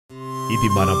ఇది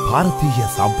మన భారతీయ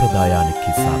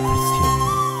సాంప్రదాయానికి సాదృశ్యం.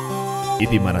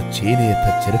 ఇది మన చేనేత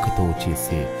చెరకుతో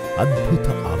చేసే అద్భుత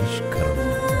ఆవిష్కరణ.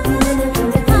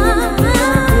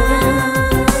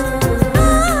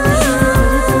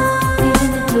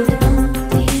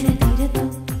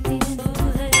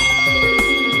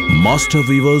 మాస్టర్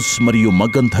వీవర్స్ మరియు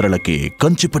మగ్గం ధరలకే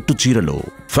కంచిపట్టు చీరలు,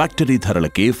 ఫ్యాక్టరీ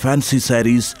ధరలకే ఫ్యాన్సీ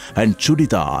శారీస్ అండ్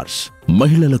చుడిదార్స్.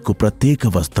 మహిళలకు ప్రత్యేక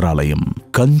వస్త్రాలయం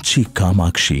Kanchi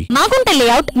Kamakshi, Magunta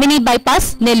layout, mini bypass,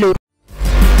 Nellore.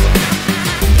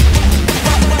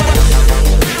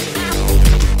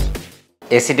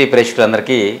 ACT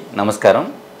ప్రేక్షకులందరికీ నమస్కారం.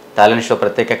 టాలెంట్ షో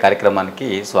ప్రత్యేక కార్యక్రమానికి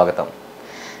స్వాగతం.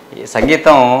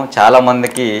 సంగీతం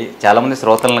చాలామంది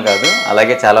శ్రోతలను కాదు,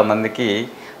 అలాగే చాలామందికి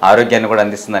ఆరోగ్యాన్ని కూడా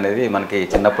అందిస్తుంది అనేది మనకి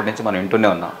చిన్నప్పటి నుంచి మనం వింటూనే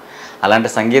ఉన్నాం. అలాంటి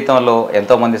సంగీతంలో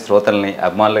ఎంతోమంది శ్రోతల్ని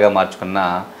అభిమానులుగా మార్చుకున్న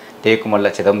టేకుమళ్ళ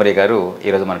చిదంబరి గారు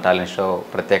ఈరోజు మన టాలెంట్ షో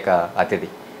ప్రత్యేక అతిథి.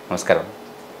 నమస్కారం.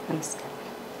 నమస్కారం.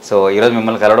 సో ఈరోజు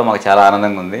మిమ్మల్ని కలవడం మాకు చాలా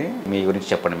ఆనందంగా ఉంది. మీ గురించి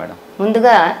చెప్పండి మేడం.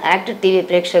 ముందుగా యాక్టర్ టీవీ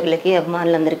ప్రేక్షకులకి,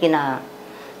 అభిమానులందరికీ నా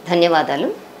ధన్యవాదాలు.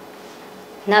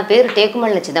 నా పేరు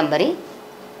టేకుమళ్ళ చిదంబరి.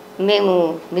 మేము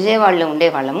విజయవాడలో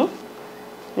ఉండేవాళ్ళము.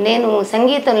 నేను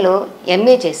సంగీతంలో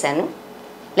ఎంఏ చేశాను.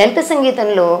 లలిత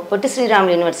సంగీతంలో పొట్టి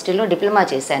శ్రీరాములు యూనివర్సిటీలో డిప్లొమా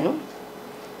చేశాను.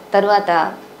 తర్వాత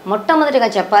మొట్టమొదటిగా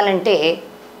చెప్పాలంటే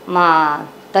మా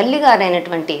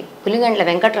తల్లిగారైనటువంటి పులిగండ్ల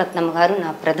వెంకటరత్నమ్మ గారు నా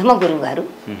ప్రథమ గురువు గారు.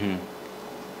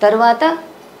 తర్వాత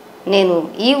నేను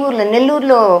ఈ ఊర్లో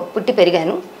నెల్లూరులో పుట్టి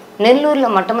పెరిగాను. నెల్లూరులో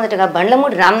మొట్టమొదటిగా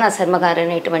బండ్లమూడి రామనాథ శర్మ గారు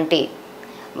అనేటువంటి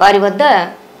వారి వద్ద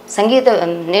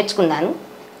సంగీతం నేర్చుకున్నాను.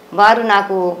 వారు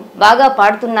నాకు బాగా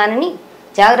పాడుతున్నానని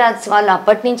త్యాగరాజోత్సవాలు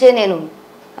అప్పటి నుంచే నేను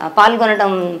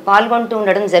పాల్గొంటూ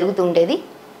ఉండడం జరుగుతూ ఉండేది.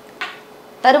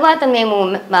 తరువాత మేము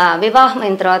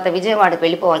వివాహమైన తర్వాత విజయవాడకు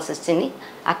వెళ్ళిపోవాల్సి వచ్చింది.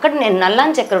 అక్కడ నేను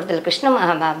నల్లాన్ చక్రవర్తుల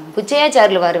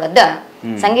బుచ్చయ్యాచార్యుల వారి వద్ద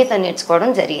సంగీతం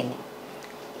నేర్చుకోవడం జరిగింది.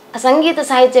 సంగీత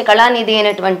సాహిత్య కళానిధి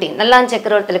అయినటువంటి నల్లాన్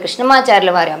చక్రవర్తుల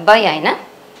కృష్ణమాచార్యుల వారి అబ్బాయి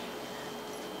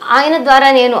ఆయన ద్వారా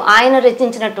నేను ఆయన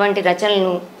రచించినటువంటి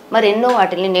రచనలను మరెన్నో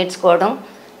వాటిని నేర్చుకోవడం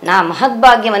నా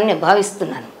మహద్భాగ్యం అని నేను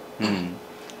భావిస్తున్నాను.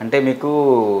 అంటే మీకు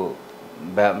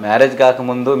మ్యారేజ్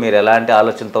కాకముందు మీరు ఎలాంటి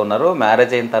ఆలోచనతో ఉన్నారో,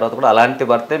 మ్యారేజ్ అయిన తర్వాత కూడా అలాంటి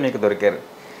భర్తే మీకు దొరికారు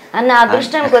అన్న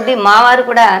అదృష్టం కొద్దీ మా వారు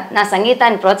కూడా నా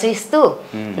సంగీతాన్ని ప్రోత్సహిస్తూ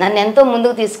నన్ను ఎంతో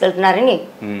ముందుకు తీసుకెళ్తున్నారని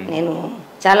నేను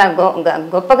చాలా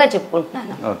గొప్పగా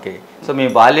చెప్పుకుంటున్నాను. ఓకే. సో మీ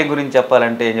బాల్యం గురించి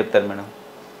చెప్పాలంటే ఏం చెప్తారు మేడం?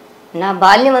 నా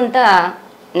బాల్యం అంతా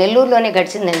నెల్లూరులోనే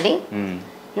గడిచిందండి.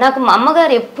 నాకు మా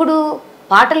అమ్మగారు ఎప్పుడు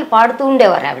పాటలు పాడుతూ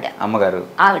ఉండేవారు.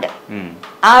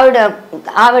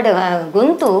 ఆవిడ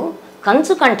గొంతు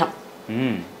కంచు కంఠం.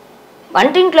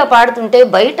 వంటింట్లో పాడుతుంటే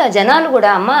బయట జనాలు కూడా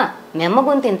అమ్మ మీ అమ్మ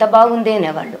గొంతు ఇంత బాగుంది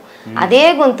అనేవాళ్ళు. అదే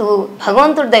గొంతు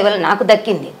భగవంతుడి దయ వల్ల నాకు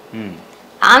దక్కింది.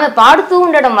 ఆమె పాడుతూ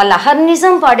ఉండడం వల్ల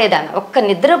అహర్నిశం పాడేదామె. ఒక్క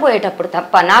నిద్రపోయేటప్పుడు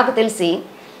తప్ప నాకు తెలిసి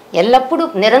ఎల్లప్పుడూ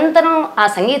నిరంతరం ఆ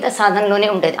సంగీత సాధనలోనే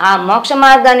ఉండేది. ఆ మోక్ష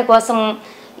మార్గాని కోసం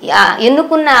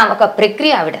ఎన్నుకున్న ఒక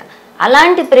ప్రక్రియ ఆవిడ.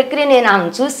 అలాంటి ప్రక్రియ నేను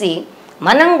ఆమెను చూసి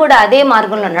మనం కూడా అదే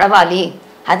మార్గంలో నడవాలి,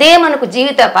 అదే మనకు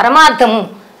జీవిత పరమార్థము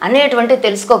అనేటువంటి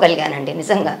తెలుసుకోగలిగానండి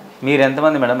నిజంగా. మీరు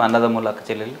ఎంతమంది మేడం అన్నదమ్ములు, అక్క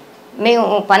చెల్లెలు? మేము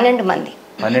 12 మంది.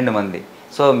 12 మంది.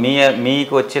 సో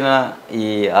మీకు వచ్చిన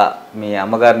మీ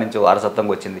అమ్మగారి నుంచి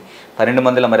వారసత్వంగా వచ్చింది 12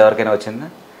 మందిలో మరి ఎవరికైనా వచ్చిందా?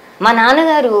 మా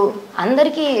నాన్నగారు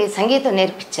అందరికీ సంగీతం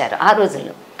నేర్పించారు ఆ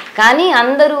రోజుల్లో. కానీ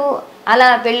అందరూ అలా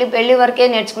పెళ్లి వరకే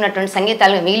నేర్చుకున్నటువంటి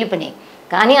సంగీతాలు మిగిలిపోయినాయి.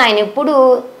 కానీ ఆయన ఎప్పుడు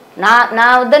నా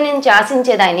వద్ద నుంచి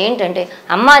ఆశించేది ఆయన ఏంటంటే,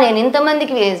 అమ్మా నేను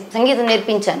ఇంతమందికి సంగీతం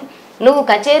నేర్పించాను, నువ్వు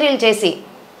కచేరీలు చేసి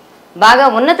బాగా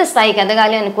ఉన్నత స్థాయికి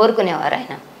ఎదగాలి అని కోరుకునేవారు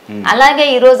ఆయన. అలాగే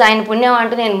ఈరోజు ఆయన పుణ్యం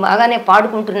అంటూ నేను బాగానే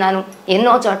పాడుకుంటున్నాను,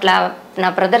 ఎన్నో చోట్ల నా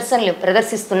ప్రదర్శనలు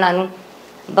ప్రదర్శిస్తున్నాను.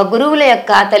 గురువుల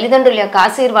యొక్క, తల్లిదండ్రుల యొక్క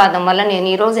ఆశీర్వాదం వల్ల నేను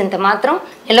ఈరోజు ఇంత మాత్రం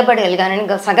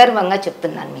నిలబడగలిగానని సగర్వంగా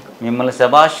చెప్తున్నాను మీకు. మిమ్మల్ని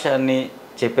శభాష్ అని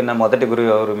చెప్పిన మొదటి గురువు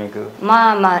ఎవరు మీకు?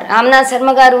 మా రామనాథ్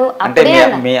శర్మ గారు. అంటే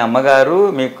మీ అమ్మగారు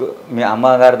మీ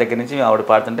అమ్మగారి దగ్గర నుంచి ఆవిడ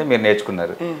పాడుతుంటే మీరు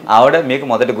నేర్చుకున్నారు, ఆవిడ మీకు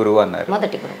మొదటి గురువు అన్నారు.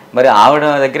 మొదటి గురువు. మరి ఆవిడ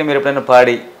దగ్గర మీరు ఎప్పుడైనా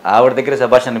పాడి ఆవిడ దగ్గర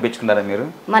శభాష్ అనిపించుకున్నారా మీరు?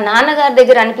 మా నాన్నగారి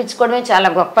దగ్గర అనిపించుకోవడమే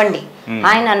చాలా గొప్ప అండి.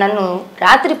 ఆయన నన్ను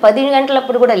రాత్రి 10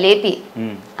 గంటలప్పుడు కూడా లేపి,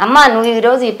 అమ్మా నువ్వు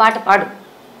ఈరోజు ఈ పాట పాడు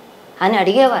అని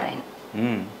అడిగేవారు ఆయన.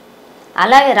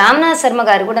 అలాగే రామనాథ్ శర్మ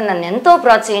గారు కూడా నన్ను ఎంతో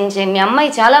ప్రోత్సహించి, మీ అమ్మాయి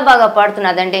చాలా బాగా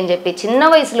పాడుతున్నదండి అని చెప్పి చిన్న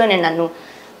వయసులోనే నన్ను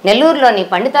నెల్లూరులోని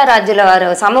పండితారాజ్యుల వారు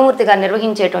సమమూర్తి గారు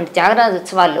నిర్వహించేటువంటి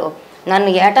త్యాగరాజోత్సవాల్లో నన్ను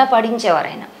ఏటా పాడించేవారు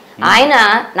ఆయన. ఆయన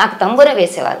నాకు తంబుర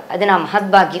వేసేవారు. అది నా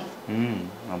మహద్భాగ్యం.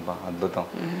 అబ్బా అద్భుతం.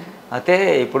 అయితే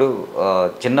ఇప్పుడు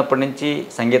చిన్నప్పటి నుంచి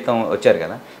సంగీతం వచ్చారు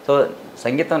కదా, సో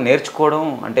సంగీతం నేర్చుకోవడం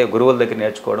అంటే గురువుల దగ్గర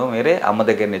నేర్చుకోవడం వేరే, అమ్మ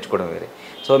దగ్గర నేర్చుకోవడం వేరే.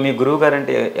 సో మీ గురువు గారు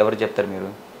అంటే ఎవరు చెప్తారు మీరు?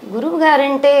 గురువు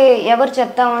గారంటే ఎవరు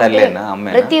చెప్తామంటే తల్లేనా,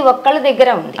 అమ్మేనా? ప్రతి ఒక్కళ్ళ దగ్గర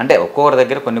ఉంది. అంటే ఒక్కొక్కరి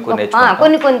దగ్గర కొన్ని కొన్ని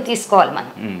కొన్ని కొన్ని తీసుకోవాలి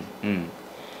మనం.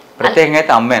 ప్రత్యేకంగా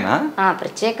అయితే అమ్మేనా?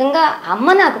 ప్రత్యేకంగా అమ్మ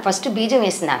నాకు ఫస్ట్ బీజం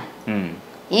వేసింది.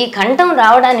 ఈ కంఠం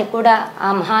రావడానికి కూడా ఆ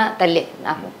మహా తల్లి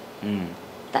నాకు.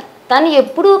 తను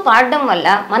ఎప్పుడూ పాడడం వల్ల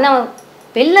మన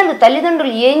పిల్లలు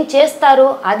తల్లిదండ్రులు ఏం చేస్తారో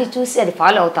అది చూసి అది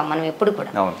ఫాలో అవుతాం మనం ఎప్పుడు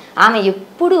కూడా. ఆమె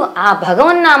ఎప్పుడు ఆ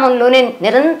భగవన్నామంలోనే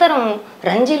నిరంతరం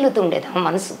రంజిల్లుతుండేది ఆ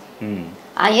మనసు.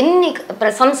 ఆ ఎన్ని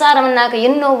సంసారం అన్నాక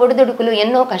ఎన్నో ఒడిదుడుకులు,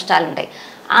 ఎన్నో కష్టాలు ఉంటాయి.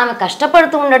 ఆమె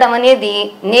కష్టపడుతూ ఉండడం అనేది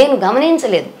నేను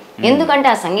గమనించలేదు. ఎందుకంటే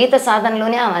ఆ సంగీత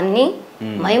సాధనలోనే అవన్నీ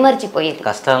మైమర్చిపోయేది.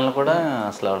 కష్టాలను కూడా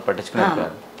అసలు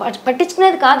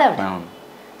పట్టించుకునేది కాదు ఆవిడ.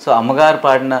 సో అమ్మగారు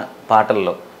పాడిన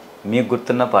పాటల్లో మీకు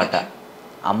గుర్తున్న పాట,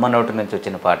 అమ్మ నోటి నుంచి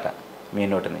వచ్చిన పాట, మీ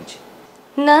నోటి నుంచి.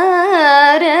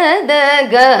 నారద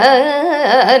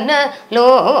గన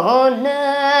లోల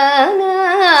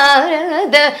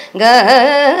నారద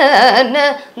గన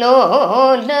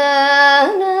లోల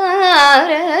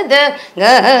నారద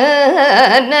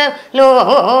గన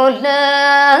లోల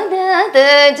నాద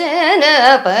జన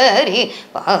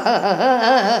పరిపాల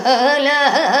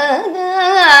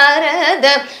నారద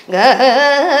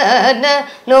గన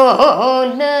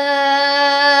లోల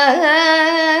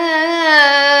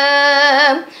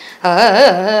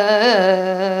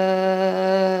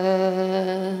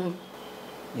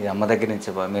ఇది అమ్మ దగ్గర నుంచి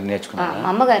మీరు నేర్చుకున్నారు?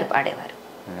 అమ్మగారు పాడేవారు.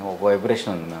 ఒక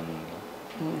వైబ్రేషన్ ఉంది మ్యామ్.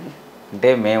 అంటే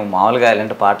మేము మామూలుగా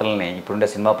ఇలాంటి పాటలని ఇప్పుడుండే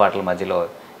సినిమా పాటల మధ్యలో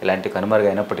ఇలాంటి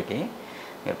కనుమరుగైనప్పటికీ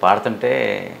మీరు పాడుతుంటే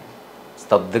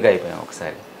స్తబ్దుగా అయిపోయాం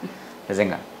ఒకసారి.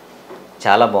 నిజంగా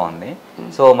చాలా బాగుంది.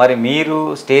 సో మరి మీరు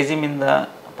స్టేజీ మీద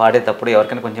పాడేటప్పుడు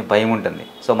ఎవరికైనా కొంచెం భయం ఉంటుంది.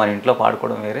 సో మన ఇంట్లో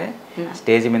పాడుకోవడం వేరే,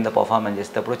 స్టేజ్ మీద పర్ఫార్మెన్స్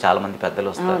చేసేటప్పుడు చాలామంది పెద్దలు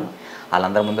వస్తారు,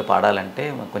 వాళ్ళందరి ముందు పాడాలంటే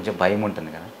కొంచెం భయం ఉంటుంది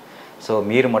కదా. సో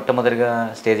మీరు మొట్టమొదటిగా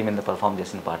స్టేజ్ మీద పర్ఫామ్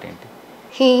చేసిన పాట ఏంటి?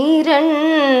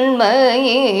 హిరణ్మయీం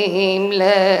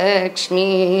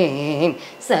లక్ష్మీం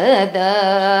సదా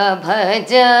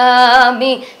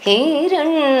భజామి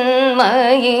హిరణ్మయీం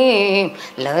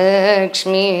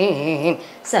లక్ష్మీం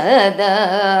సదా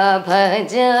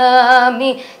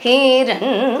భజామి హిరణ్మయీం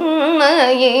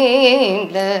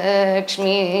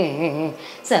లక్ష్మీం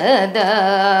సదా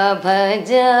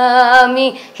భజామి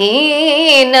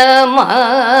హీనమానవాశ్రయం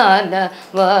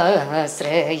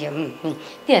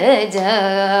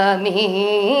త్యజామి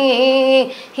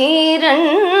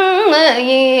హిరణ్మయీం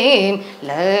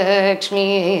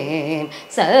లక్ష్మీం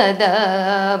సదా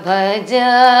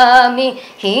భజామి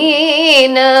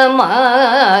హీనమానవాశ్రయం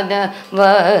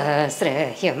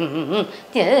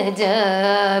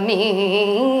త్యజామి.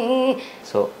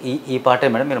 సో ఈ పాటే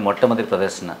మేడం మీరు మొట్టమొదటి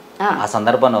ప్రదర్శన, ఆ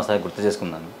సందర్భాన్ని ఒకసారి గుర్తు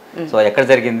చేసుకుందాం. సో ఎక్కడ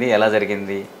జరిగింది, ఎలా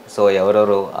జరిగింది, సో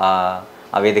ఎవరెవరు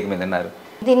ఆ వేదిక మీద ఉన్నారు?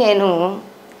 ఇది నేను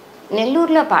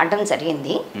నెల్లూరులో పాడడం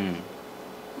జరిగింది.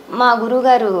 మా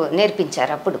గురువుగారు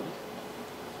నేర్పించారు. అప్పుడు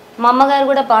మా అమ్మగారు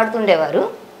కూడా పాడుతుండేవారు.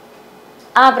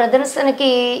 ఆ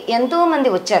ప్రదర్శనకి ఎంతోమంది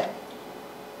వచ్చారు.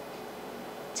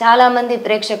 చాలామంది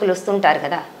ప్రేక్షకులు వస్తుంటారు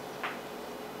కదా.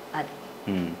 అది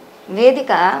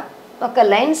వేదిక ఒక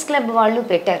లయన్స్ క్లబ్ వాళ్ళు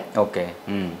పెట్టారు. ఓకే.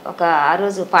 ఒక ఆ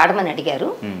రోజు పాడమని అడిగారు.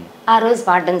 ఆ రోజు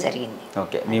పాడడం జరిగింది.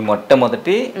 ఓకే. మీ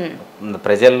మొట్టమొదటి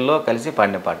ప్రజల్లో కలిసి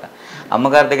పాడిన పాట.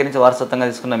 అమ్మగారి దగ్గర నుంచి వారసత్వంగా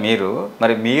తీసుకున్న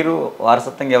మరి మీరు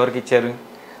వారసత్వంగా ఎవరికి ఇచ్చారు?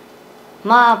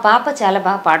 మా పాప చాలా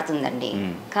బాగా పాడుతుందండి.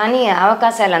 కానీ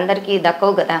అవకాశాలు అందరికీ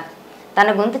దక్కవు కదా. తన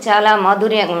గొంతు చాలా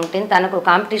మాధుర్యంగా ఉంటుంది. తనకు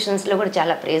కాంపిటీషన్స్లో కూడా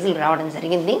చాలా ప్రైజులు రావడం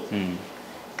జరిగింది.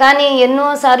 కానీ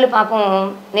ఎన్నోసార్లు పాపం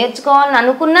నేర్చుకోవాలని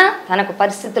అనుకున్నా తనకు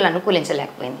పరిస్థితులు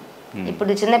అనుకూలించలేకపోయింది.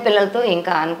 ఇప్పుడు చిన్నపిల్లలతో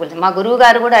ఇంకా అనుకూలించ. మా గురువు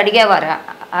గారు కూడా అడిగేవారు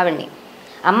ఆవిడ్ని,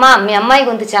 అమ్మ మీ అమ్మాయి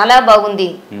గొంతు చాలా బాగుంది,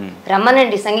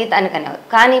 రమ్మనండి సంగీతానికి అనేవారు.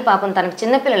 కానీ పాపం తనకు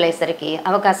చిన్నపిల్లలు అయ్యేసరికి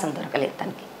అవకాశం దొరకలేదు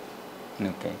తనకి.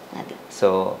 ఓకే. అది సో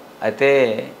అయితే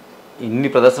ఇన్ని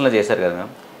ప్రదర్శనలు చేశారు కదా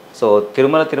మ్యామ్. సో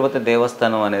తిరుమల తిరుపతి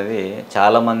దేవస్థానం అనేది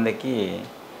చాలామందికి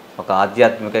ఒక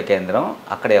ఆధ్యాత్మిక కేంద్రం.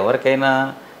 అక్కడ ఎవరికైనా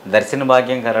దర్శన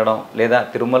భాగ్యం కలగడం లేదా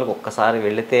తిరుమలకు ఒక్కసారి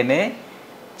వెళితేనే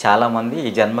చాలామంది ఈ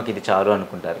జన్మకి ఇది చాలు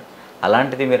అనుకుంటారు.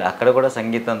 అలాంటిది మీరు అక్కడ కూడా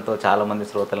సంగీతంతో చాలామంది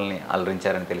శ్రోతల్ని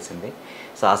అలరించారని తెలిసింది.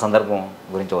 సో ఆ సందర్భం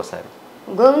గురించి ఒకసారి.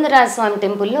 గోవిందరాజ స్వామి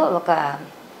టెంపుల్లో ఒక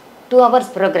 2 hours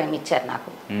ప్రోగ్రామ్ ఇచ్చారు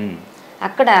నాకు.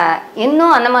 అక్కడ ఎన్నో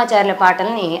అన్నమాచార్యుల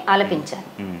పాటల్ని ఆలపించాను.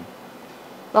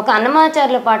 ఒక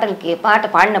అన్నమాచార్యుల పాట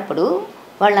పాడినప్పుడు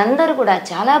వాళ్ళందరూ కూడా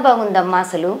చాలా బాగుందమ్మా,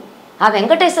 అసలు ఆ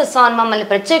వెంకటేశ్వర స్వామి మమ్మల్ని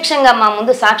ప్రత్యక్షంగా మా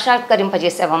ముందు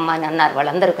సాక్షాత్కరింపజేసావమ్మా అని అన్నారు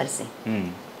వాళ్ళందరూ కలిసి.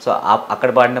 సో అక్కడ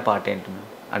పాడిన పాట ఏంటి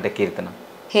అంటే కీర్తన?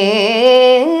 హే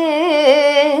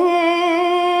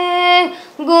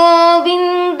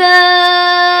గోవింద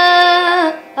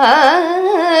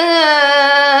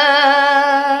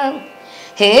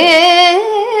హే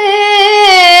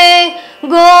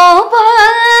గో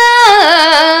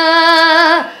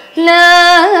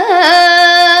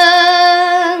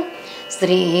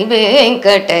శ్రీ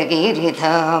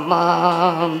వెంకటగిరిధామా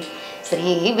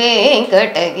శ్రీ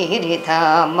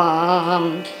వెంకటగిరిధామా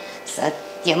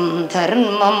సత్యం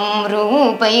ధర్మం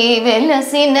రూపై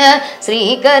వెలసిన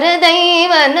శ్రీకర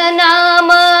దైవన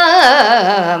నామా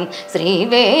శ్రీ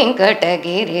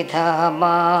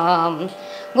వెంకటగిరిధామా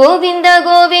గోవింద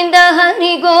గోవింద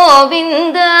హరి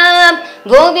గోవింద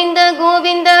గోవింద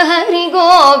గోవింద హరి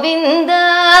గోవింద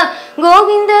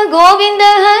గోవింద గోవింద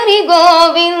హరి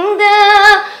గోవింద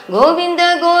గోవింద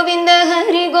గోవింద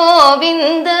హరి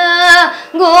గోవింద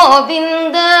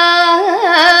గోవింద.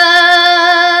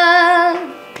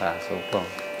 సూపర్.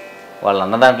 వాళ్ళు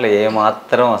అన్న దాంట్లో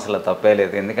ఏమాత్రం అసలు తప్పే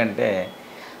లేదు. ఎందుకంటే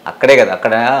అక్కడే కదా,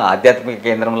 అక్కడ ఆధ్యాత్మిక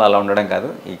కేంద్రంలో అలా ఉండడం కాదు,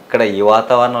 ఇక్కడ ఈ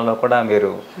వాతావరణంలో కూడా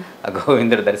మీరు ఆ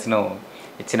గోవిందుడి దర్శనం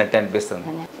ఇచ్చినట్టే అనిపిస్తుంది.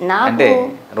 నాకు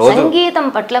సంగీతం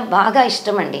పట్ల బాగా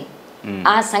ఇష్టం అండి.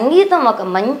 ఆ సంగీతం ఒక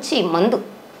మంచి మందు.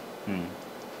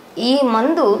 ఈ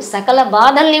మందు సకల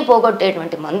బాధల్ని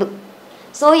పోగొట్టేటువంటి మందు.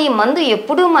 సో ఈ మందు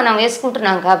ఎప్పుడూ మనం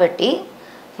వేసుకుంటున్నాం కాబట్టి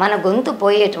మన గొంతు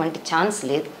పోయేటువంటి ఛాన్స్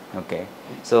లేదు. ఓకే.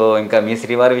 సో ఇంకా మీ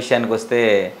శ్రీవారి విషయానికి వస్తే,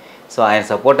 సో ఆయన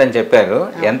సపోర్ట్ అని చెప్పారు.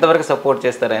 ఎంతవరకు సపోర్ట్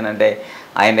చేస్తారు ఆయన? అంటే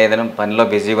ఆయన ఏదైనా పనిలో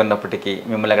బిజీగా ఉన్నప్పటికీ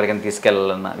మిమ్మల్ని ఎక్కడికైనా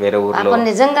తీసుకెళ్ళాలన్నా వేరే ఊర్లో?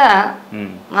 నిజంగా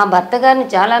మా భర్త గారిని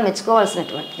చాలా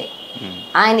మెచ్చుకోవాల్సినటువంటిది.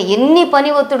 ఆయన ఎన్ని పని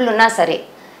ఒత్తిడులు ఉన్నా సరే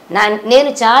నేను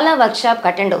చాలా వర్క్షాప్కి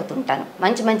అటెండ్ అవుతుంటాను.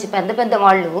 మంచి మంచి పెద్ద పెద్ద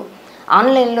వాళ్ళు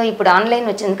ఆన్లైన్లో, ఇప్పుడు ఆన్లైన్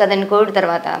వచ్చింది కదండి కోవిడ్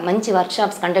తర్వాత, మంచి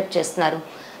వర్క్షాప్స్ కండక్ట్ చేస్తున్నారు.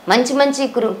 మంచి మంచి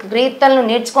కీర్తనలు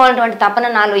నేర్చుకోవాలన్నటువంటి తపన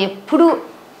నాలో ఎప్పుడూ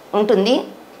ఉంటుంది.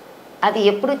 అది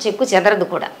ఎప్పుడు చెక్కు చెదరదు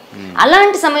కూడా.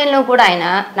 అలాంటి సమయంలో కూడా ఆయన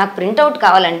నాకు ప్రింట్అవుట్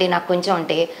కావాలండి నాకు కొంచెం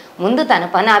అంటే ముందు తన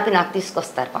పని ఆపి నాకు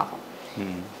తీసుకొస్తారు పాపం.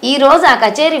 ఈరోజు ఆ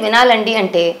కచేరీ వినాలండి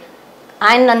అంటే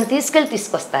ఆయన నన్ను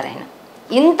తీసుకొస్తారు. ఆయన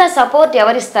ఇంత సపోర్ట్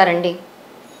ఎవరిస్తారండి?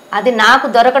 అది నాకు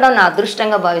దొరకడం నా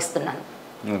అదృష్టంగా భావిస్తున్నాను.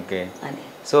 ఓకే.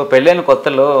 సో పెళ్ళైన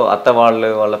కొత్తలో అత్త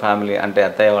వాళ్ళ ఫ్యామిలీ, అంటే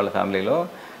అత్తయ్య వాళ్ళ ఫ్యామిలీలో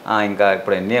ఇంకా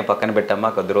ఇప్పుడు ఎన్ని పక్కన పెట్టమ్మా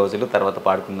కొద్ది రోజులు తర్వాత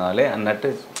పాడుకుందాంలే అన్నట్టు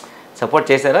సపోర్ట్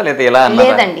చేశారా లేదా ఎలా?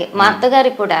 లేదండి, మా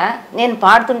అత్తగారికి కూడా నేను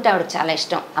పాడుతుంటే ఆవిడ చాలా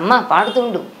ఇష్టం. అమ్మ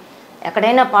పాడుతుండు,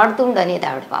 ఎక్కడైనా పాడుతుండు అనేది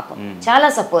ఆవిడ పాపం. చాలా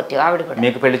సపోర్టివ్ ఆవిడ కూడా.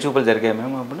 మీకు పెళ్లి చూపులు జరిగాయి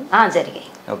మేము అప్పుడు? జరిగాయి.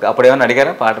 ఓకే. అప్పుడు ఏమైనా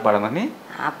అడిగారా పాట పాడమని?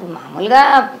 అప్పుడు మామూలుగా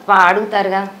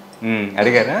అడుగుతారుగా.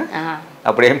 అడిగారా?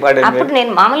 అప్పుడు ఏం పాడారు? అప్పుడు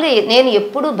నేను మామూలుగా నేను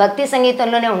ఎప్పుడు భక్తి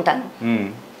సంగీతంలోనే ఉంటాను.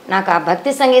 నాకు ఆ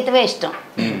భక్తి సంగీతమే ఇష్టం.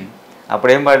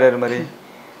 అప్పుడు ఏం పాడారు మరి?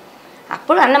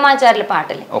 అప్పుడు అన్నమాచార్యుల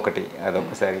పాటలే. ఒకటి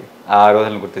అదొకసారి ఆ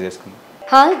రోజులను గుర్తు చేసుకుందాం.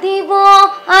 అదివో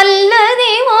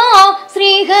అల్లదివో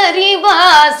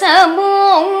శ్రీహరివాసము,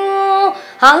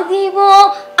 అదివో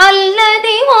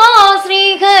అల్లదివో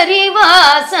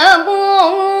శ్రీహరివాసము,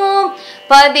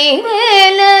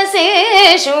 10,000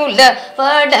 శేషుల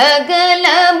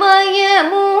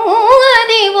పడగలమయము,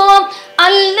 అదివో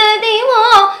అల్లదివో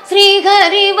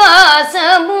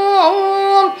శ్రీహరివాసము,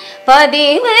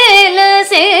 10,000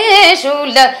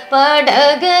 శేషుల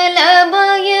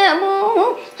పడగలమయము,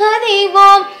 అదివో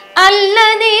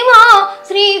అల్లదివో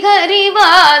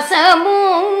శ్రీహరివాసము,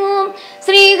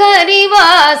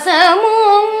 శ్రీహరివాసము,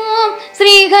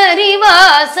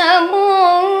 శ్రీహరివాసము.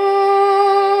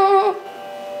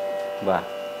 బా,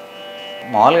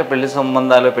 మామూలుగా పెళ్లి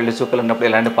సంబంధాలు పెళ్లి చూపులు ఉన్నప్పుడు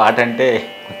ఇలాంటి పాట అంటే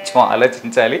కొంచెం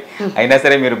ఆలోచించాలి. అయినా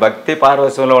సరే మీరు భక్తి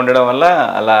పారవశ్యంలో ఉండడం వల్ల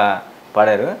అలా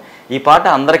పాడారు. ఈ పాట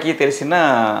అందరికీ తెలిసిన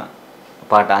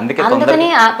పాట, అందుకని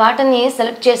ఆ పాటని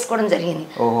సెలెక్ట్ చేసుకోవడం జరిగింది.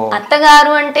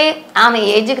 అత్తగారు అంటే ఆమె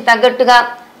ఏజ్కి తగ్గట్టుగా,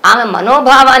 ఆమె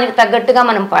మనోభావానికి తగ్గట్టుగా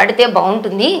మనం పాడితే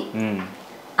బాగుంటుంది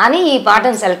అని ఈ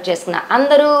పాటను సెలెక్ట్ చేసుకున్నా.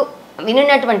 అందరూ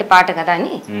వినినటువంటి పాట కదా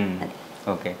అని.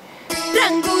 ఓకే.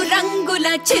 రంగు రంగుల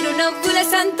చిరునవ్వుల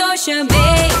సంతోషమే,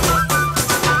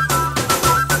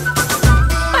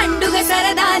 పండుగ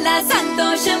సరదాల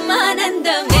సంతోషం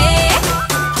ఆనందమే,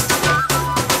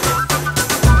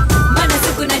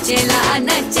 మనసుకు నచ్చేలా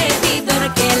నచ్చేది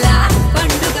దొరకేలా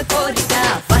పండుగ కోరిక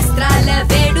వస్త్రాల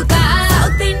వేడుక.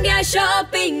 సౌత్ ఇండియా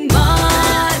షాపింగ్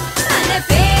మాల్ మన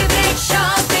favourite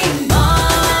shopping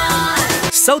mall.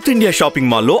 South India shopping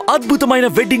mall లో అద్భుతమైన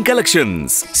wedding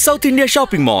collections. South India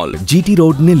shopping mall, GT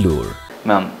road, Nellore.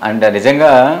 Ma'am, and నిజంగా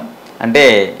అంటే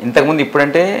ఇంతకుముందు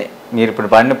ఇప్పుడంటే మీరు ఇప్పుడు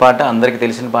పాడిన పాట అందరికీ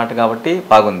తెలిసిన పాట కాబట్టి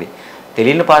బాగుంది.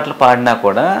 తెలియని పాటలు పాడినా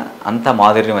కూడా అంత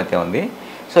మాధుర్యం అయితే ఉంది.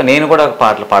 సో నేను కూడా ఒక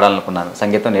పాటలు పాడాలనుకున్నాను,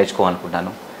 సంగీతం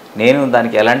నేర్చుకోవాలనుకుంటున్నాను. నేను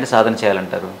దానికి ఎలాంటి సాధన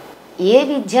చేయాలంటారు? ఏ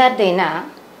విద్యార్థి అయినా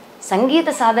సంగీత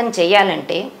సాధన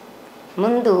చేయాలంటే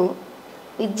ముందు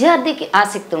విద్యార్థికి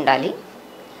ఆసక్తి ఉండాలి.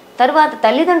 తర్వాత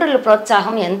తల్లిదండ్రుల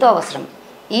ప్రోత్సాహం ఎంతో అవసరం.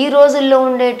 ఈ రోజుల్లో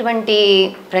ఉండేటువంటి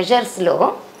ప్రెషర్స్లో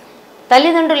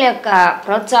తల్లిదండ్రుల యొక్క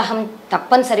ప్రోత్సాహం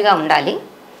తప్పనిసరిగా ఉండాలి.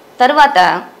 తర్వాత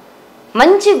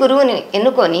మంచి గురువుని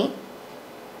ఎన్నుకొని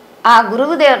ఆ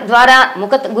గురువు ద్వారా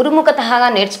గురుముఖతగా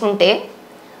నేర్చుకుంటే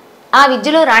ఆ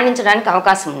విద్యలో రాణించడానికి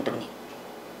అవకాశం ఉంటుంది.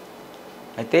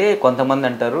 అయితే కొంతమంది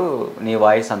అంటారు నీ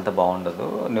వాయిస్ అంత బాగుండదు,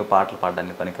 నువ్వు పాటలు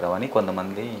పాడడానికి పనికిరావని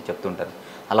కొంతమంది చెప్తుంటారు.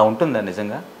 అలా ఉంటుందా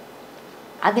నిజంగా?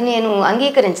 అది నేను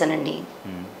అంగీకరించనండి.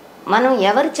 మనం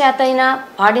ఎవరి చేతైనా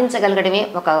పాడించగలగడమే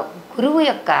ఒక గురువు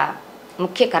యొక్క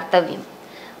ముఖ్య కర్తవ్యం.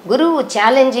 గురువు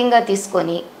ఛాలెంజింగ్గా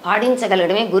తీసుకొని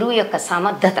పాడించగలగడమే గురువు యొక్క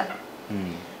సమర్థత.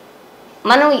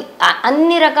 మనం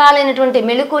అన్ని రకాలైనటువంటి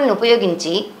మెళకువలను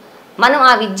ఉపయోగించి మనం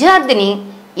ఆ విద్యార్థిని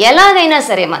ఎలాగైనా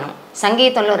సరే మనం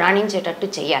సంగీతంలో రాణించేటట్టు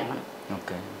చేయాలి మనం.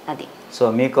 ఓకే, అది. సో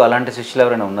మీకు అలాంటి శిష్యులు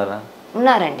ఎవరైనా ఉన్నారా?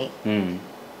 ఉన్నారండి.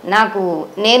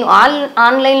 నేను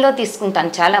ఆన్లైన్లో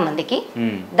తీసుకుంటాను చాలా మందికి.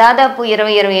 దాదాపు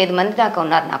 20-25 మంది దాకా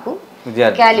ఉన్నారు నాకు.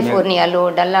 కాలిఫోర్నియాలో,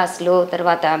 డల్లాస్లో,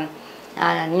 తర్వాత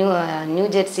న్యూ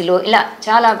జెర్సీలో, ఇలా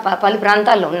చాలా పలు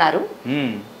ప్రాంతాల్లో ఉన్నారు.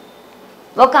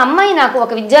 ఒక అమ్మాయి నాకు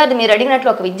ఒక విద్యార్థి, మీరు అడిగినట్లు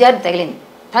ఒక విద్యార్థి తగిలింది.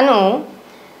 తను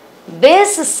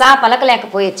బేస్ సా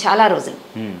పలకలేకపోయేది చాలా రోజులు.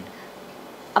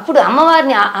 అప్పుడు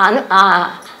అమ్మవారిని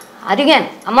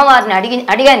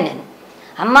అడిగాను నేను,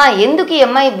 అమ్మ ఎందుకు ఈ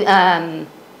అమ్మాయి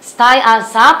స్థాయి ఆ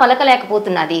సా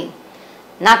పలకలేకపోతున్నది,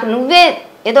 నాకు నువ్వే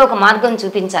ఏదో ఒక మార్గం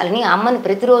చూపించాలని ఆ అమ్మని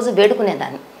ప్రతిరోజు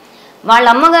వేడుకునేదాన్ని. వాళ్ళ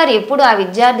అమ్మగారు ఎప్పుడు ఆ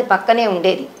విద్యార్థి పక్కనే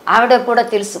ఉండేది. ఆవిడ కూడా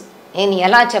తెలుసు నేను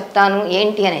ఎలా చెప్తాను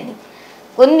ఏంటి అనేది.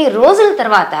 కొన్ని రోజుల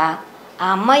తర్వాత ఆ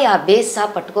అమ్మాయి ఆ బేస్ సా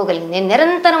పట్టుకోగలిగింది. నేను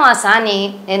నిరంతరం ఆ సాని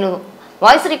నేను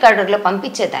వాయిస్ రికార్డర్లో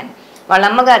పంపించేదాన్ని. వాళ్ళ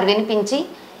అమ్మగారు వినిపించి,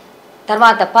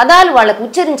 తర్వాత పదాలు వాళ్ళకు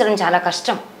ఉచ్చరించడం చాలా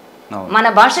కష్టం, మన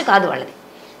భాష కాదు వాళ్ళది.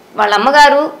 వాళ్ళ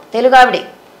అమ్మగారు తెలుగు ఆవిడే.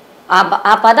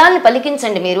 ఆ పదాలను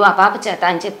పలికించండి మీరు ఆ పాప చేత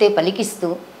అని చెప్తే పలికిస్తూ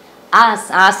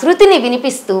ఆ శృతిని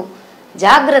వినిపిస్తూ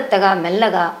జాగ్రత్తగా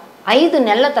మెల్లగా 5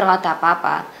 నెలల తర్వాత ఆ పాప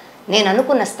నేను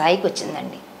అనుకున్న స్థాయికి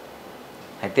వచ్చిందండి.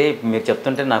 అయితే మీరు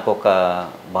చెప్తుంటే నాకు ఒక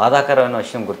బాధాకరమైన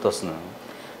విషయం గుర్తొస్తుంది.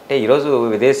 అంటే ఈరోజు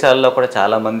విదేశాల్లో కూడా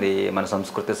చాలామంది మన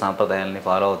సంస్కృతి సాంప్రదాయాలని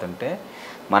ఫాలో అవుతుంటే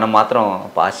మనం మాత్రం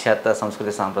పాశ్చాత్య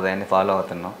సంస్కృతి సాంప్రదాయాన్ని ఫాలో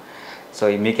అవుతున్నాం. సో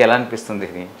మీకు ఎలా అనిపిస్తుంది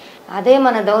ఇది? అదే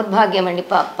మన దౌర్భాగ్యం అండి.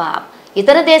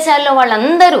 ఇతర దేశాల్లో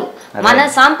వాళ్ళందరూ మన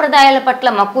సాంప్రదాయాల పట్ల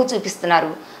మక్కువ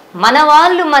చూపిస్తున్నారు. మన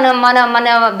వాళ్ళు మన మన మన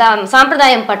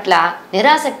సాంప్రదాయం పట్ల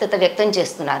నిరాసక్తత వ్యక్తం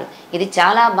చేస్తున్నారు. ఇది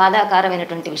చాలా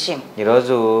బాధాకరమైనటువంటి విషయం.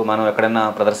 ఈరోజు మనం ఎక్కడైనా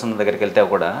ప్రదర్శన దగ్గరికి వెళ్తే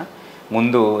కూడా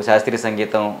ముందు శాస్త్రీయ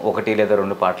సంగీతం 1 లేదా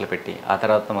 2 పాటలు పెట్టి ఆ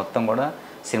తర్వాత మొత్తం కూడా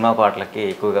సినిమా పాటలకి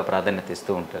ఎక్కువగా ప్రాధాన్యత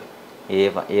ఇస్తూ ఉంటారు.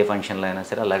 ఏ ఫంక్షన్లో అయినా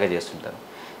సరే అలాగే చేస్తుంటారు.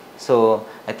 సో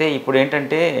అయితే ఇప్పుడు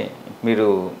ఏంటంటే మీరు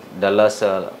డల్లాస్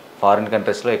ఫారిన్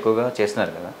కంట్రీస్లో ఎక్కువగా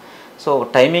చేస్తున్నారు కదా, సో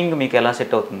టైమింగ్ మీకు ఎలా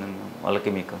సెట్ అవుతుంది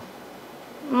వాళ్ళకి మీకు?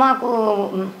 మాకు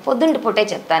పొద్దుంటి పూటే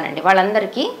చెప్తానండి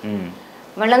వాళ్ళందరికీ.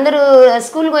 వాళ్ళందరూ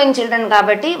స్కూల్ గోయింగ్ చిల్డ్రన్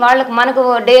కాబట్టి వాళ్ళకి, మనకు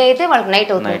డే అయితే వాళ్ళకి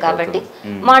నైట్ అవుతుంది కాబట్టి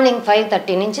మార్నింగ్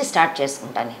 5:30 నుంచి స్టార్ట్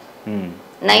చేసుకుంటాను.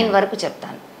 9 వరకు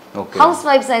చెప్తాను. హౌస్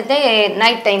వైఫ్స్ అయితే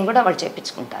నైట్ టైం కూడా వాళ్ళు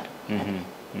చెప్పించుకుంటారు.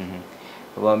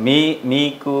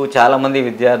 మీకు చాలామంది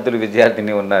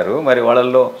విద్యార్థిని ఉన్నారు, మరి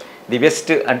వాళ్ళల్లో ది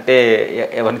బెస్ట్ అంటే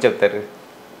ఎవరిని చెప్తారు?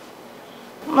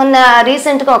 మొన్న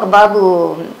రీసెంట్గా ఒక బాబు,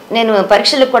 నేను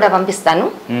పరీక్షలకు కూడా పంపిస్తాను,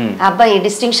 ఆ అబ్బాయి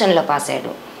డిస్టింక్షన్లో పాస్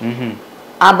అయ్యాడు.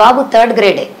 ఆ బాబు 3rd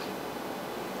గ్రేడే.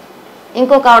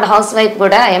 ఇంకొక ఆవిడ హౌస్ వైఫ్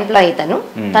కూడా ఎంప్లాయీ,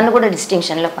 తను కూడా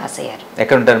డిస్టింక్షన్లో పాస్ అయ్యారు.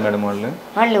 ఎక్కడ ఉంటారు మేడం వాళ్ళు?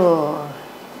 వాళ్ళు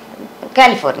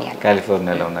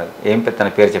కాలిఫోర్నియాలో ఉన్నారు. ఏం తన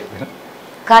పేరు చెప్పారు?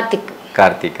 కార్తిక్.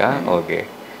 ఓకే.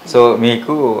 సో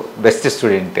మీకు బెస్ట్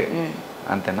స్టూడెంట్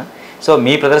అంతేనా? సో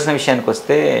మీ ప్రదర్శన విషయానికి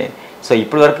వస్తే, సో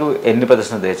ఇప్పటి వరకు ఎన్ని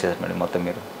ప్రదర్శనలు చేశారు మేడం మొత్తం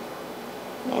మీరు?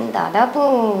 నేను దాదాపు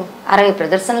 60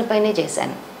 ప్రదర్శనల పైనే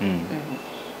చేశాను.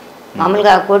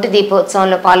 మామూలుగా కోటి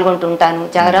దీపోత్సవంలో పాల్గొంటుంటాను,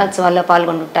 జాగరోత్సవాల్లో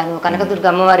పాల్గొంటుంటాను, కనకదుర్గ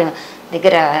అమ్మవారి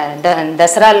దగ్గర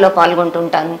దసరాల్లో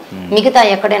పాల్గొంటుంటాను, మిగతా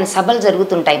ఎక్కడైనా సభలు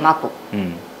జరుగుతుంటాయి మాకు,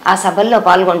 ఆ సభల్లో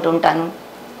పాల్గొంటుంటాను.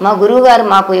 మా గురువు గారు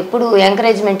మాకు ఎప్పుడు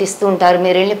ఎంకరేజ్మెంట్ ఇస్తూ ఉంటారు,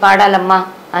 మీరు వెళ్ళి పాడాలమ్మా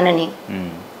అనని.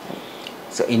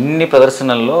 సో ఇన్ని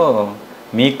ప్రదర్శనల్లో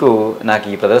మీకు నాకు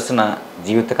ఈ ప్రదర్శన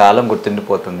జీవితకాలం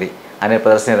గుర్తుండిపోతుంది అనే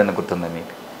ప్రదర్శన ఏదైనా గుర్తుందా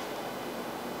మీకు?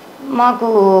 మాకు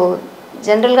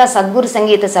జనరల్గా సద్గురు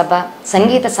సంగీత సభ,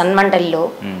 సంగీత సన్మండలిలో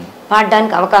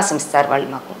పాడడానికి అవకాశం ఇస్తారు వాళ్ళు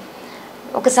మాకు.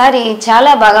 ఒకసారి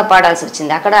చాలా బాగా పాడాల్సి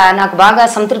వచ్చింది, అక్కడ నాకు బాగా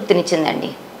సంతృప్తినిచ్చిందండి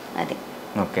అది.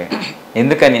 ఓకే,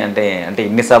 ఎందుకని? అంటే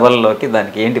ఇన్ని సభల్లోకి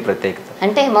దానికి ఏంటి ప్రత్యేకత?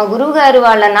 అంటే మా గురువు గారు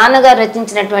వాళ్ళ నాన్నగారు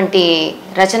రచించినటువంటి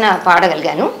రచన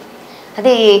పాడగలిగాను.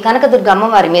 అది కనకదుర్గ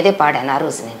అమ్మవారి మీదే పాడాను ఆ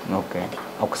రోజు నేను. ఓకే,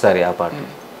 ఒకసారి ఆ పాట.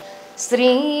 శ్రీ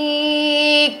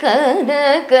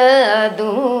కనక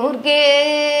దుర్గే,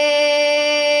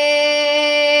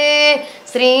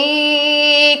 శ్రీ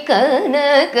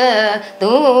కనక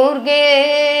దుర్గే,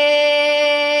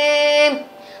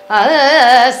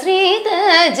 ఆశ్రిత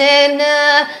జన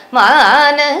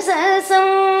మానస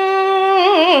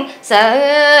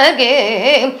సగే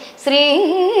శ్రీ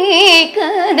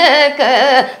కనక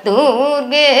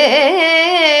దుర్గే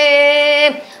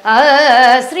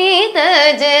ఆశ్రిత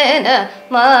జన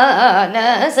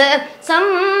మానస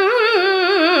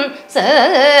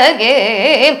సగే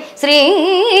శ్రీ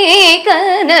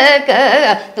కనక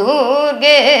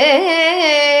దుర్గే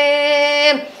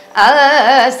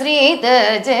ఆశ్రిత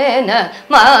జన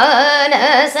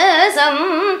మానస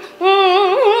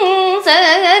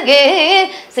సగే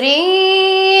శ్రీ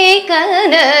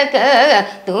కనక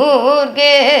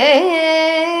దుర్గే.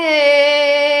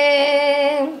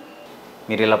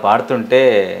 మీరు ఇలా పాడుతుంటే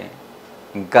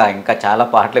ఇంకా ఇంకా చాలా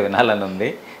పాటలు వినాలని ఉంది.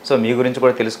 సో మీ గురించి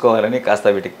కూడా తెలుసుకోవాలని కాస్త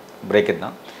వీటికి బ్రేక్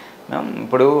ఇద్దాం.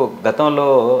 ఇప్పుడు గతంలో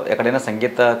ఎక్కడైనా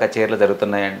సంగీత కచేరీలు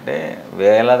జరుగుతున్నాయంటే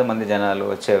వేలాది మంది జనాలు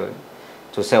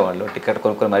చూసేవాళ్ళు, టికెట్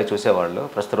కొనుక్కొని మరీ చూసేవాళ్ళు.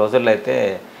 ప్రస్తుత రోజుల్లో అయితే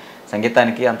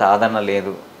సంగీతానికి అంత ఆదరణ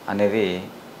లేదు అనేది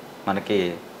మనకి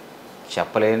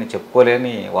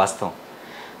చెప్పుకోలేని వాస్తవం.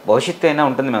 భవిష్యత్తు అయినా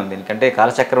ఉంటుంది మేము దీనికంటే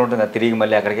కాలచక్రం ఉంటుంది కదా, తిరిగి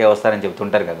మళ్ళీ అక్కడికే వస్తారని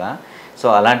చెప్తుంటారు కదా. సో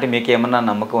అలాంటి మీకు ఏమన్నా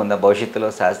నమ్మకం ఉందా భవిష్యత్తులో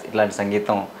ఇలాంటి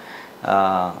సంగీతం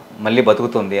మళ్ళీ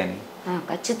బతుకుతుంది అని?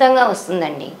 ఖచ్చితంగా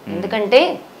వస్తుందండి. ఎందుకంటే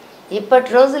ఇప్పటి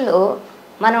రోజుల్లో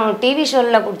మనం టీవీ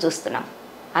షోల్లో కూడా చూస్తున్నాం.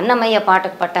 అన్నమయ్య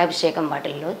పాటకు పట్టాభిషేకం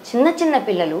వాటిల్లో చిన్న చిన్న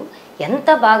పిల్లలు ఎంత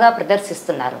బాగా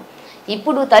ప్రదర్శిస్తున్నారు.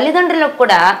 ఇప్పుడు తల్లిదండ్రులకు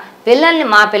కూడా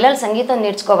మా పిల్లలు సంగీతం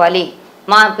నేర్చుకోవాలి,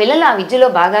 మా పిల్లలు ఆ విద్యలో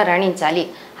బాగా రాణించాలి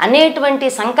అనేటువంటి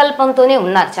సంకల్పంతోనే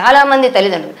ఉన్నారు చాలామంది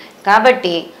తల్లిదండ్రులు.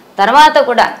 కాబట్టి తర్వాత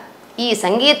కూడా ఈ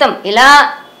సంగీతం ఇలా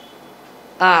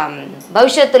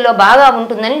భవిష్యత్తులో బాగా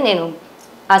ఉంటుందని నేను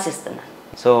ఆశిస్తున్నాను.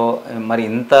 సో మరి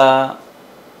ఇంత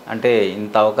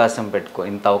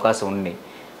అవకాశం ఉండి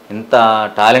ఇంత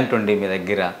టాలెంట్ ఉండి మీ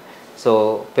దగ్గర, సో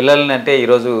పిల్లల్ని అంటే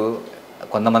ఈరోజు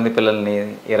కొంతమంది పిల్లల్ని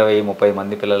 20-30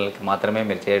 మంది పిల్లలకి మాత్రమే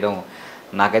మీరు చేయడం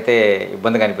నాకైతే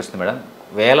ఇబ్బందిగా అనిపిస్తుంది మేడం.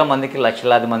 వేల మందికి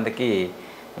లక్షలాది మందికి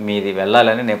మీది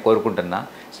వెళ్ళాలని నేను కోరుకుంటున్నా.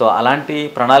 సో అలాంటి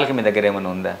ప్రణాళిక మీ దగ్గర ఏమైనా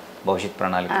ఉందా, భవిష్యత్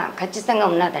ప్రణాళిక? ఖచ్చితంగా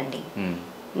ఉన్నదండి.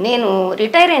 నేను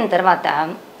రిటైర్ అయిన తర్వాత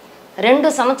 2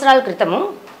 సంవత్సరాల క్రితము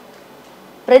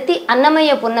ప్రతి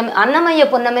అన్నమయ్య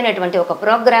పున్నమి అనేటువంటి ఒక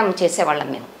ప్రోగ్రాం చేసేవాళ్ళం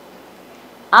మేము.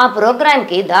 ఆ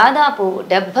ప్రోగ్రాంకి దాదాపు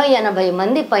 70-80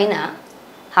 మంది పైన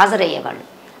హాజరయ్యేవాళ్ళు.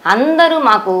 అందరూ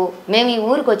మేము ఈ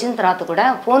ఊరికి వచ్చిన తర్వాత కూడా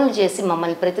ఫోన్లు చేసి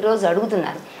మమ్మల్ని ప్రతిరోజు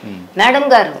అడుగుతున్నారు, మేడం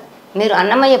గారు మీరు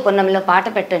అన్నమయ్య పున్నమిలో పాట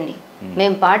పెట్టండి,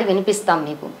 మేము పాడి వినిపిస్తాం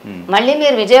మీకు, మళ్ళీ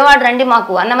మీరు విజయవాడ రండి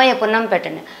మాకు అన్నమయ్య పున్నం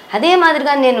పెట్టండి. అదే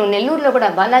మాదిరిగా నేను నెల్లూరులో కూడా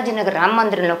బాలాజీనగర్ రామ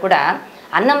మందిరంలో కూడా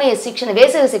అన్నమయ్య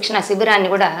వేసవి శిక్షణ శిబిరాన్ని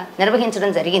కూడా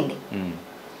నిర్వహించడం జరిగింది.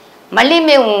 మళ్ళీ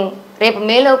మేము రేపు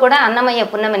మేలో కూడా అన్నమయ్య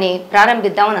పున్నమిని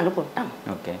ప్రారంభిద్దామని అనుకుంటున్నాం.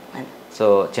 ఓకే. సో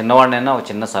చిన్నవాడినైనా ఒక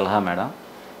చిన్న సలహా మేడం,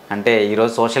 అంటే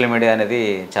ఈరోజు సోషల్ మీడియా అనేది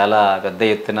చాలా పెద్ద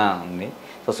ఎత్తున ఉంది.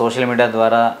 సో సోషల్ మీడియా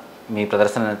ద్వారా మీ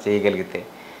ప్రదర్శన చేయగలిగితే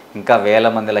ఇంకా వేల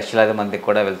మంది లక్షలాది మందికి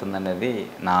కూడా వెళ్తుందనేది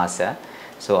నా ఆశ.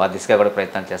 సో ఆ దిశగా కూడా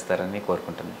ప్రయత్నం చేస్తారని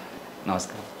కోరుకుంటున్నాను.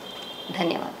 నమస్కారం.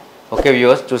 ధన్యవాదాలు. ఓకే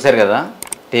వ్యూవర్స్, చూశారు కదా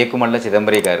టేకుమళ్ళ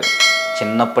చిదంబరి గారు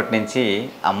చిన్నప్పటి నుంచి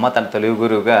అమ్మ తన తెలుగు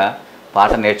గురువుగా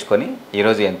పాట నేర్చుకొని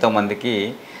ఈరోజు ఎంతోమందికి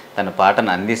తన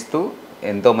పాటను అందిస్తూ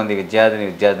ఎంతోమంది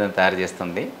విద్యార్థిని తయారు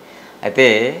చేస్తుంది. అయితే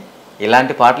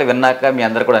ఇలాంటి పాటలు విన్నాక మీ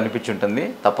అందరూ కూడా అనిపించుంటుంది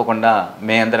తప్పకుండా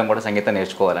మే అందరం కూడా సంగీతం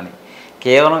నేర్చుకోవాలని.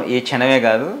 కేవలం ఈ క్షణమే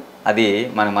కాదు, అది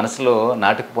మన మనసులో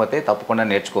నాటుకుపోతే తప్పకుండా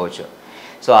నేర్చుకోవచ్చు.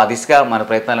 సో ఆ దిశగా మన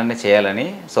ప్రయత్నాలన్నీ చేయాలని,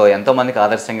 సో ఎంతోమందికి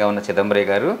ఆదర్శంగా ఉన్న చిదంబరి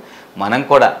గారు మనం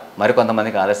కూడా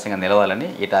మరికొంతమందికి ఆదర్శంగా నిలవాలని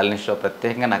ఈ టాలెంట్ షో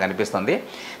ప్రత్యేకంగా నాకు అనిపిస్తుంది.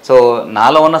 సో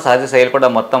నాలో ఉన్న సహజ శైలి కూడా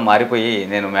మొత్తం మారిపోయి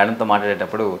నేను మేడంతో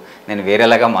మాట్లాడేటప్పుడు నేను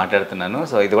వేరేలాగా మాట్లాడుతున్నాను.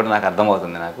 సో ఇది కూడా నాకు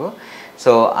అర్థమవుతుంది నాకు.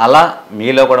 సో అలా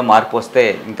మీలో కూడా మార్పు వస్తే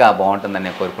ఇంకా బాగుంటుందని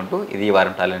నేను కోరుకుంటూ ఇది ఈ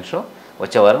వారం టాలెంట్ షో.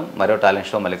 వచ్చే వారం మరో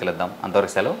టాలెంట్ షో మళ్ళీ కలుద్దాం.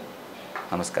 అంతవరకు సెలవు.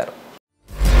 నమస్కారం.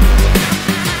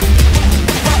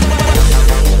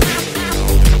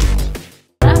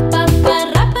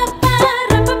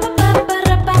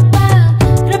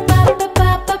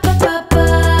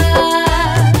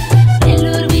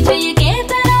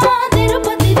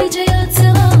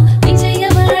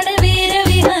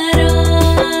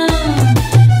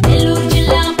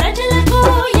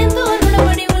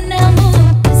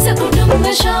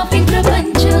 షాపింగ్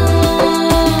ప్రపంచం.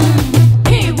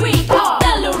 Here we are,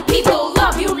 Nellore people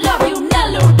love you,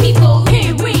 Nellore people.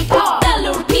 Here we are,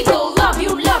 Nellore people love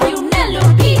you,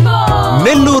 Nellore people.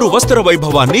 Nellore వస్త్ర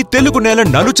వైభవాన్ని తెలుగు నేల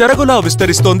నలుచెరగులా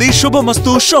విస్తరిస్తోంది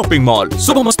శుభమస్తు షాపింగ్ మాల్.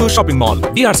 శుభమస్తు shopping mall,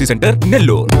 DRC centre,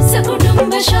 Nellore.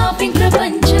 సకుటుంబ shopping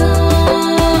ప్రపంచం.